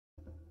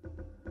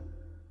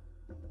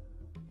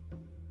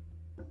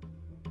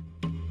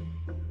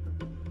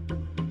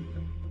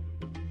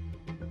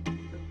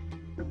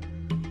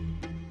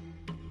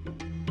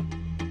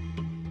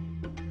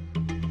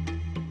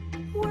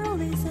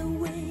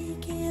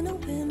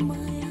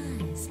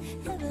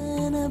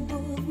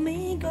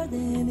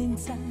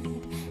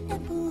inside.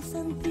 Apples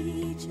and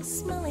peaches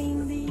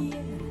smelling the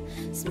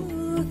air,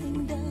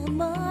 smoothing down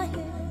my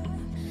hair.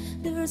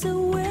 There's a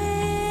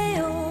way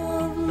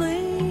of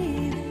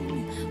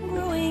living,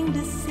 growing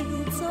the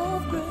seeds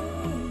of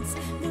grace.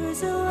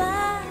 There's a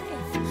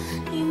life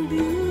in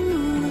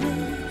beauty,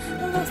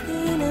 lost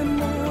in a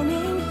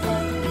morning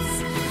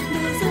place.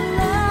 There's a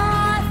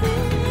life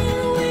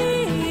in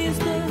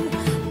wisdom,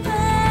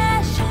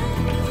 passion,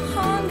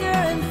 hunger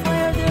and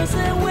fire. There's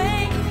a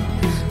way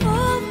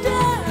of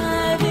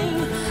diving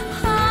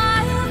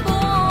high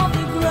above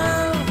the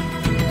ground,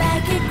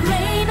 like a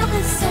grain of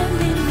the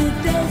sand in the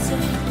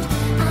desert.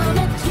 I'm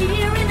a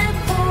tear in a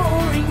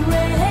pouring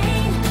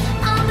rain.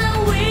 I'm a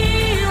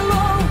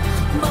willow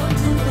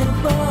mountain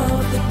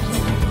above the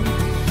plain.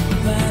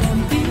 But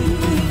I'm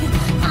big.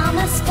 I'm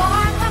a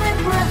spark, I'm a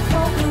breath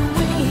of the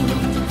wind,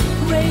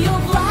 ray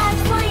of light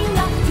flying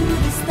up to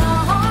the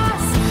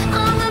stars.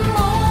 I'm a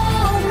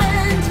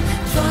moment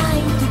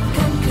trying to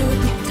conquer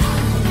the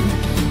time.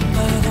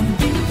 But I'm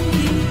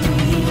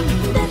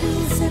big. That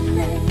is an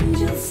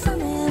angel,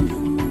 sun and the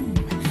moon.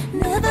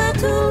 Never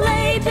too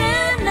late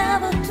and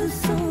never too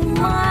soon.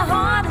 My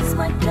heart is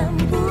my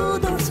temple,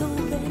 doors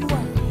open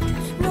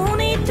wide. No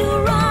need to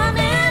run.